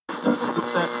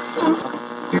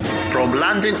From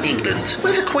London, England,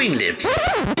 where the Queen lives.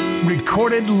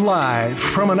 Recorded live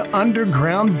from an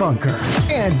underground bunker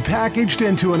and packaged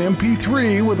into an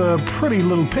MP3 with a pretty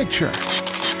little picture.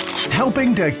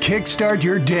 Helping to kickstart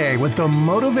your day with the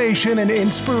motivation and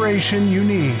inspiration you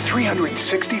need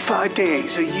 365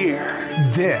 days a year.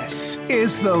 This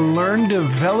is the Learn,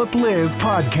 Develop, Live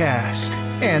podcast.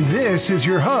 And this is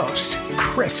your host,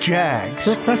 Chris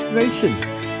Jaggs. Procrastination.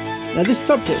 Now, this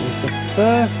subject was the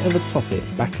first ever topic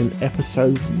back in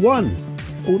episode 1,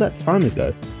 all that time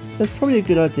ago. So it's probably a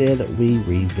good idea that we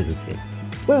revisit it.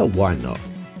 Well, why not?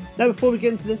 Now, before we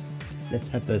get into this, let's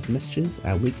have those messages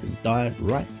and we can dive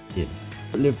right in.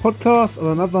 Live podcast on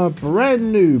another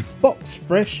brand new Box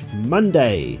Fresh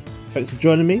Monday. Thanks for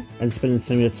joining me and spending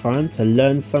some of your time to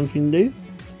learn something new.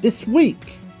 This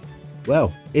week,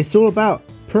 well, it's all about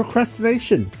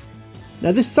procrastination.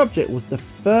 Now, this subject was the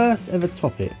first ever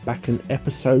topic back in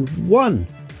episode 1,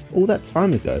 all that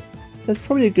time ago. So it's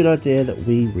probably a good idea that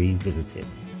we revisit it.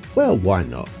 Well, why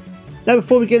not? Now,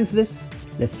 before we get into this,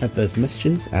 let's have those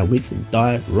messages and we can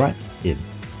dive right in.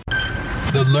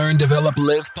 The Learn, Develop,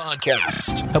 Live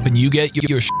podcast, helping you get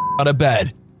your out of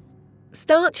bed.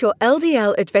 Start your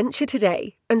LDL adventure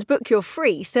today and book your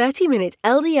free 30-minute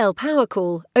LDL power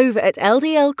call over at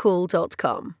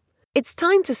ldlcall.com. It's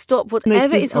time to stop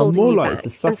whatever is holding you back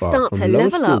and start to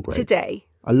level up today.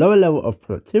 A lower level of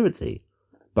productivity,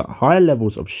 but higher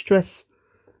levels of stress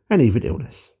and even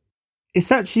illness.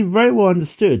 It's actually very well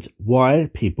understood why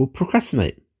people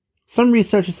procrastinate. Some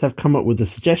researchers have come up with the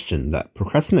suggestion that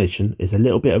procrastination is a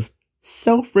little bit of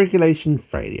self-regulation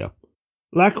failure.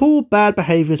 Like all bad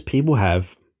behaviours people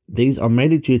have, these are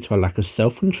mainly due to a lack of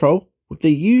self-control, with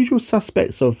the usual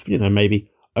suspects of, maybe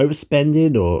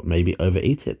overspending or maybe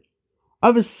overeating.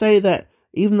 Others say that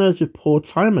even those with poor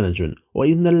time management or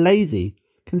even the lazy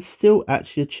can still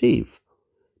actually achieve.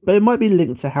 But it might be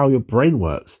linked to how your brain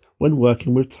works when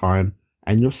working with time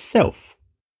and yourself.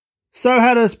 So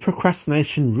how does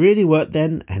procrastination really work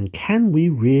then, and can we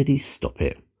really stop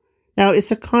it? Now,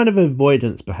 it's a kind of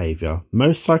avoidance behaviour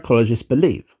most psychologists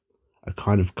believe, a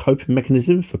kind of coping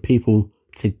mechanism for people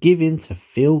to give in to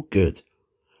feel good.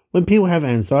 When people have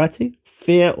anxiety,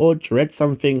 fear or dread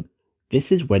something, this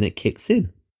is when it kicks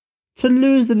in. To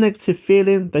lose the negative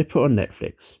feeling, they put on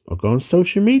Netflix or go on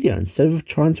social media instead of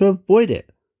trying to avoid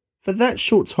it. For that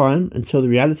short time until the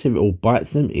reality of it all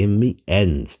bites them in the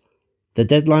end. The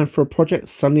deadline for a project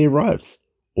suddenly arrives,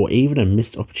 or even a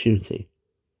missed opportunity.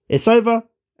 It's over,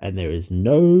 and there is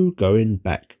no going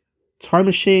back. Time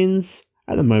machines,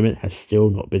 at the moment, has still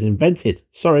not been invented.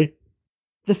 Sorry.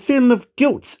 The feeling of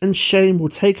guilt and shame will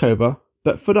take over,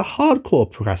 but for the hardcore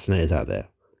procrastinators out there,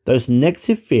 those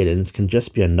negative feelings can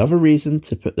just be another reason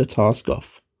to put the task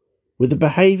off, with the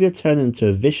behaviour turning into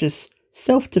a vicious,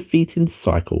 self-defeating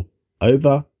cycle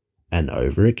over and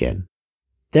over again.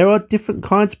 There are different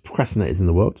kinds of procrastinators in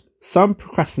the world. Some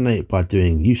procrastinate by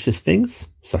doing useless things,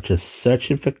 such as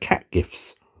searching for cat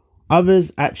gifts.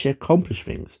 Others actually accomplish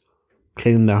things,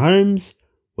 cleaning their homes,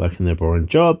 working their boring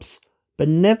jobs, but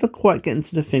never quite getting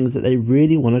to the things that they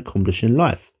really want to accomplish in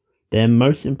life, their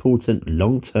most important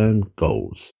long-term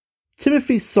goals.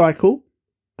 Timothy Cycle,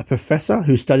 a professor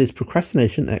who studies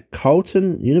procrastination at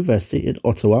Carleton University in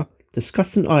Ottawa,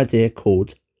 discussed an idea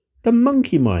called the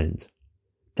monkey mind,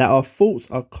 that our thoughts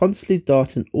are constantly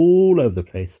darting all over the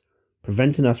place,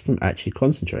 preventing us from actually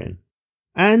concentrating.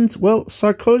 And, well,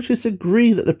 psychologists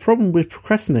agree that the problem with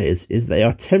procrastinators is they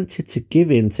are tempted to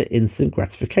give in to instant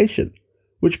gratification,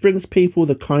 which brings people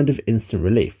the kind of instant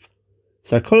relief.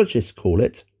 Psychologists call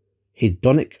it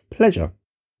hedonic pleasure,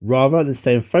 rather than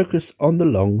staying focused on the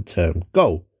long-term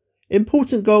goal.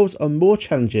 Important goals are more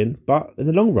challenging, but in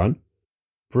the long run,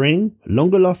 bring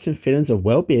longer-lasting feelings of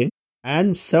well-being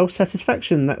and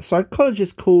self-satisfaction that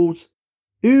psychologists call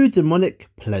eudaimonic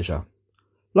pleasure.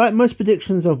 Like most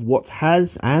predictions of what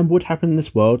has and would happen in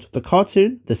this world, the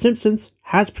cartoon, The Simpsons,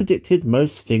 has predicted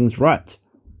most things right.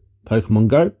 Pokemon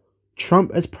Go,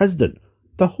 Trump as president,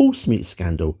 the horse meat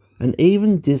scandal, and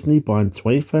even Disney buying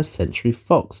 21st Century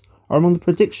Fox are among the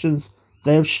predictions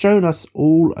they have shown us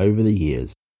all over the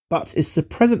years. But it's the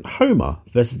present Homer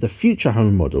versus the future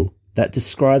Homer model that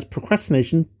describes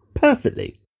procrastination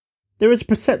perfectly. There is a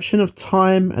perception of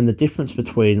time and the difference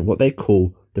between what they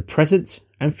call the present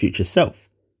and future self.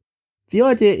 The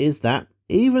idea is that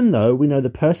even though we know the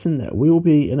person that we will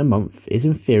be in a month is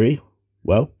in theory,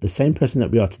 well, the same person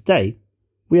that we are today,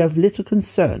 we have little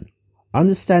concern,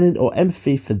 understanding or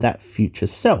empathy for that future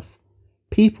self.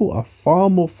 People are far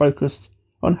more focused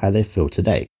on how they feel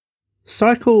today.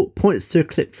 Cycle points to a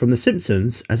clip from The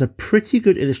Simpsons as a pretty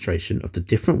good illustration of the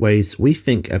different ways we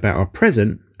think about our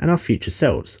present and our future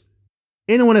selves.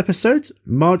 In one episode,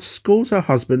 Marge scolds her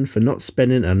husband for not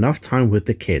spending enough time with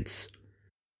the kids.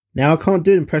 Now, I can't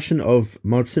do an impression of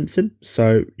Marge Simpson,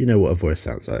 so you know what her voice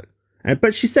sounds like.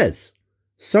 But she says,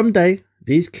 someday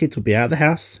these kids will be out of the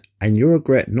house and you'll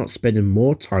regret not spending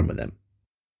more time with them.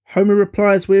 Homer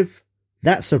replies with,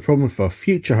 that's a problem for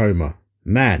future Homer.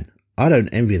 Man, I don't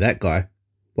envy that guy.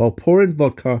 While pouring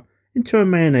vodka into a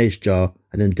mayonnaise jar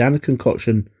and then down a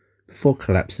concoction before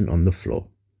collapsing on the floor.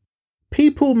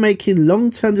 People making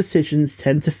long-term decisions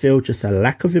tend to feel just a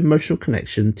lack of emotional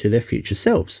connection to their future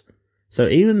selves. So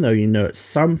even though you know at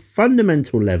some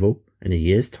fundamental level in a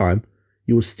year's time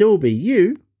you will still be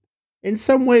you, in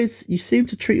some ways you seem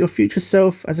to treat your future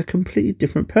self as a completely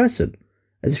different person,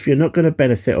 as if you're not going to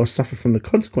benefit or suffer from the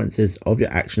consequences of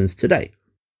your actions today.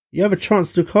 You have a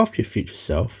chance to look after your future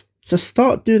self, so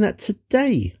start doing that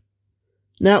today.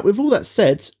 Now, with all that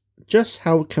said, just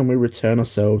how can we return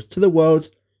ourselves to the world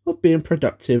of being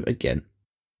productive again?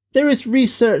 There is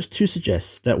research to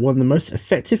suggest that one of the most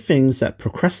effective things that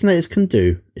procrastinators can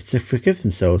do is to forgive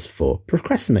themselves for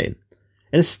procrastinating.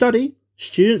 In a study,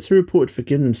 students who reported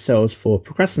forgiving themselves for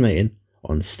procrastinating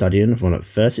on studying for a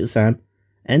first exam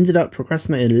ended up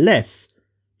procrastinating less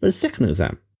for the second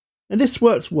exam. And this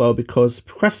works well because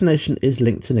procrastination is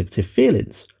linked to negative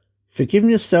feelings. Forgiving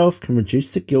yourself can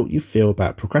reduce the guilt you feel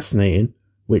about procrastinating,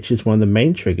 which is one of the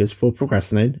main triggers for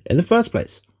procrastinating in the first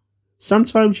place.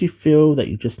 Sometimes you feel that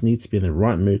you just need to be in the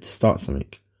right mood to start something,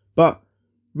 but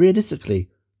realistically,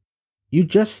 you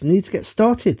just need to get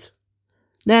started.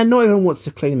 Now, not everyone wants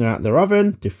to clean out their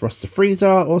oven, defrost the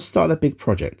freezer, or start a big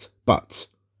project, but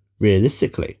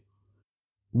realistically,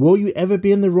 will you ever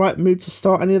be in the right mood to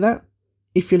start any of that?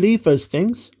 If you leave those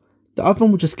things, the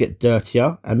oven will just get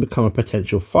dirtier and become a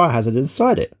potential fire hazard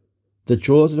inside it. The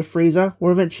drawers of the freezer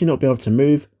will eventually not be able to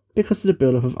move because of the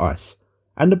buildup of ice,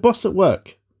 and the boss at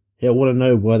work, he'll want to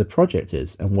know where the project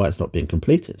is and why it's not being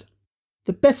completed.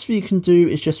 The best thing you can do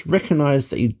is just recognise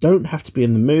that you don't have to be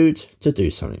in the mood to do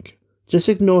something. Just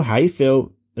ignore how you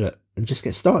feel and just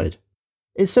get started.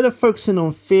 Instead of focusing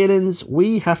on feelings,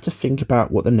 we have to think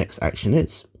about what the next action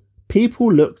is.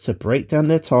 People look to break down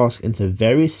their task into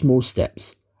very small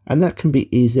steps, and that can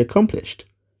be easily accomplished.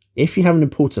 If you have an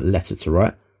important letter to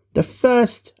write, the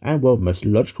first and most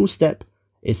logical step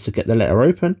is to get the letter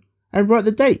open and write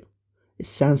the date. It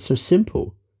sounds so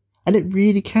simple, and it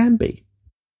really can be.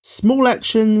 Small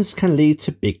actions can lead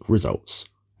to big results.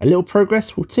 A little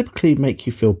progress will typically make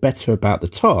you feel better about the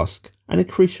task and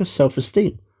increase your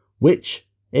self-esteem, which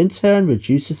in turn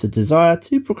reduces the desire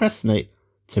to procrastinate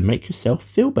to make yourself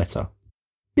feel better.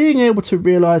 Being able to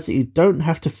realise that you don't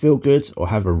have to feel good or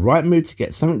have a right mood to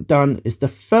get something done is the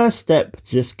first step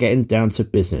to just getting down to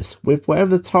business with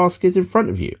whatever the task is in front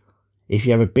of you. If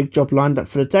you have a big job lined up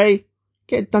for the day,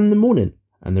 get it done in the morning,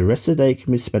 and the rest of the day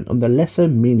can be spent on the lesser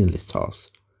meaningless tasks.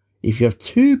 If you have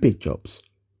two big jobs,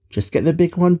 just get the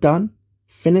big one done,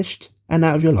 finished, and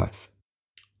out of your life.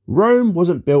 Rome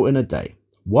wasn't built in a day.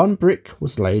 One brick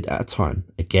was laid at a time,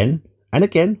 again and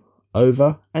again,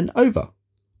 over and over.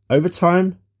 Over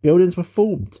time, buildings were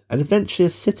formed, and eventually a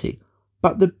city,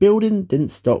 but the building didn't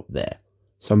stop there.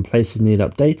 Some places needed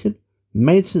updating,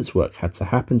 maintenance work had to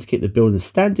happen to keep the building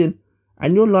standing,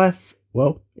 and your life,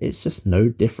 it's just no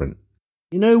different.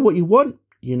 You know what you want,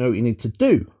 you know what you need to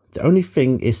do. The only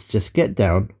thing is to just get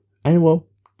down and,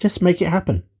 just make it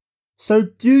happen. So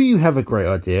do you have a great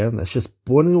idea that's just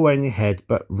boiling away in your head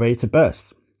but ready to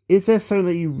burst? Is there something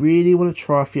that you really want to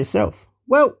try for yourself?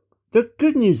 Well, the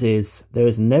good news is there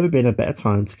has never been a better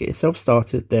time to get yourself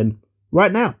started than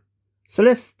right now. So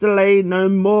let's delay no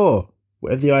more.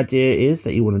 Whatever the idea is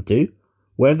that you want to do,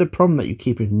 whatever the problem that you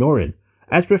keep ignoring,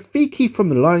 as Rafiki from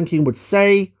The Lion King would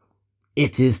say,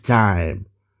 it is time.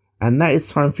 And that is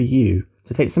time for you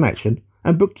to take some action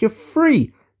and book your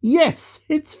free, yes,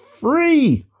 it's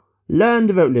free, Learn,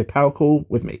 Develop, Live Power Call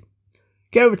with me.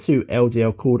 Go over to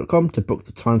ldlcall.com to book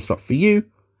the time slot for you,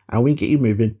 and we can get you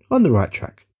moving on the right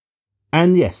track.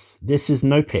 And yes, this is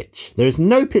no pitch. There is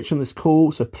no pitch on this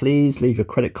call, so please leave your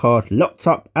credit card locked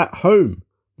up at home.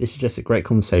 This is just a great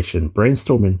conversation,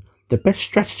 brainstorming the best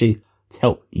strategy to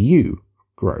help you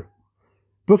grow.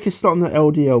 Book your slot on the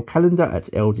LDL calendar at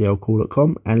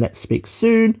ldlcall.com, and let's speak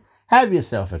soon. Have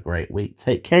yourself a great week.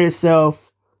 Take care of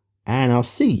yourself, and I'll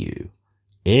see you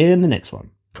in the next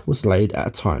one. Was laid at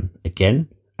a time, again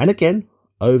and again,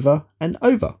 over and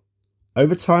over.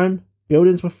 Over time,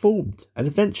 buildings were formed, and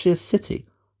eventually a city,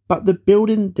 but the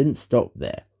building didn't stop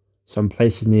there. Some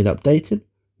places needed updating,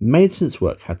 maintenance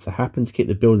work had to happen to keep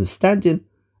the building standing,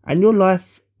 and your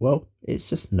life, It's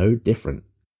just no different.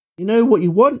 You know what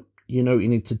you want, you know what you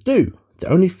need to do. The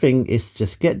only thing is to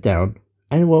just get down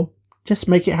and, well, just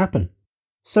make it happen.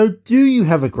 So do you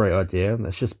have a great idea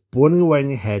that's just boiling away in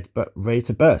your head but ready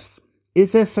to burst?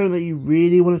 Is there something that you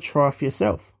really want to try for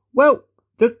yourself? Well,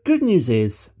 the good news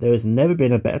is there has never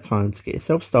been a better time to get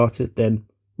yourself started than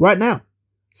right now.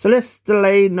 So let's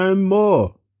delay no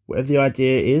more. Whatever the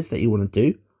idea is that you want to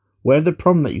do, whatever the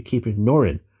problem that you keep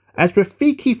ignoring, as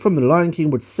Rafiki from The Lion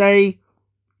King would say,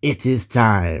 it is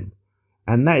time.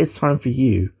 And that is time for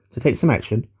you to take some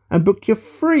action and book your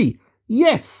free,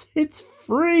 yes, it's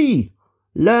free,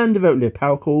 Learn, Develop, Live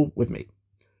Power Call with me.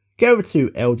 Get over to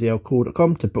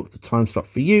ldlcall.com to book the time slot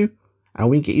for you, and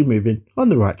we can get you moving on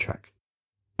the right track.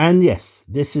 And yes,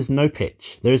 this is no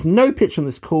pitch. There is no pitch on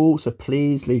this call, so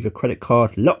please leave your credit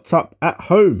card locked up at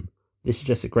home. This is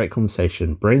just a great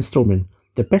conversation, brainstorming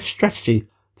the best strategy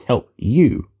to help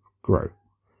you grow.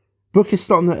 Book your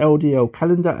slot on the LDL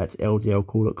calendar at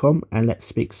ldlcall.com, and let's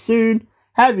speak soon.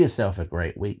 Have yourself a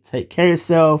great week. Take care of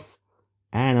yourself,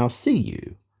 and I'll see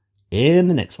you in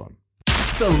the next one.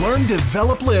 The Learn,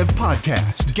 Develop, Live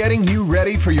podcast, getting you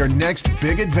ready for your next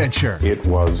big adventure. It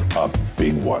was a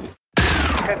big one.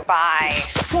 Goodbye.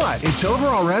 What? It's over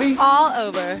already? All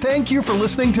over. Thank you for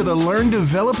listening to the Learn,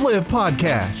 Develop, Live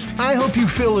podcast. I hope you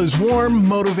feel as warm,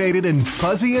 motivated, and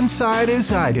fuzzy inside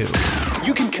as I do.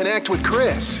 You can connect with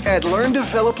Chris at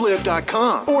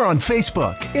LearnDevelopLive.com or on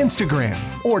Facebook, Instagram,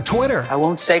 or Twitter. I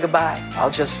won't say goodbye.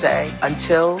 I'll just say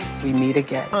until we meet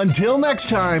again. Until next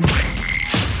time,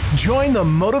 join the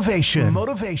motivation.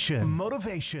 Motivation.